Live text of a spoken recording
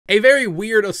A very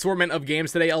weird assortment of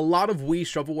games today, a lot of Wii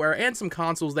shovelware and some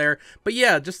consoles there, but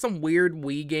yeah, just some weird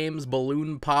Wii games,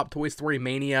 Balloon Pop, Toy Story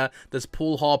Mania, this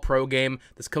Pool Hall Pro game,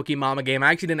 this Cookie Mama game.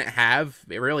 I actually didn't have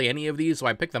really any of these, so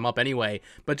I picked them up anyway,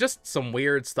 but just some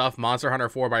weird stuff, Monster Hunter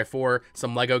 4x4,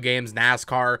 some Lego games,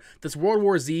 NASCAR, this World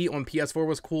War Z on PS4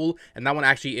 was cool, and that one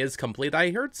actually is complete.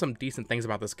 I heard some decent things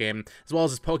about this game, as well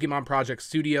as this Pokemon Project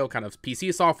Studio, kind of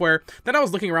PC software. Then I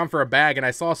was looking around for a bag, and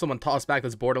I saw someone toss back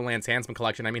this Borderlands Handsome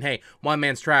collection. I mean, hey, one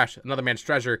man's trash, another man's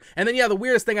treasure. And then, yeah, the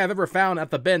weirdest thing I've ever found at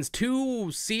the bins,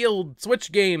 2 sealed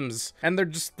Switch games, and they're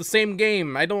just the same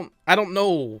game. I don't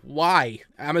know why.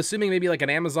 I'm assuming maybe like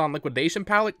an Amazon liquidation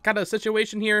palette kind of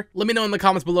situation here. Let me know in the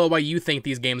comments below why you think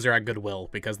these games are at Goodwill,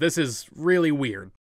 because this is really weird.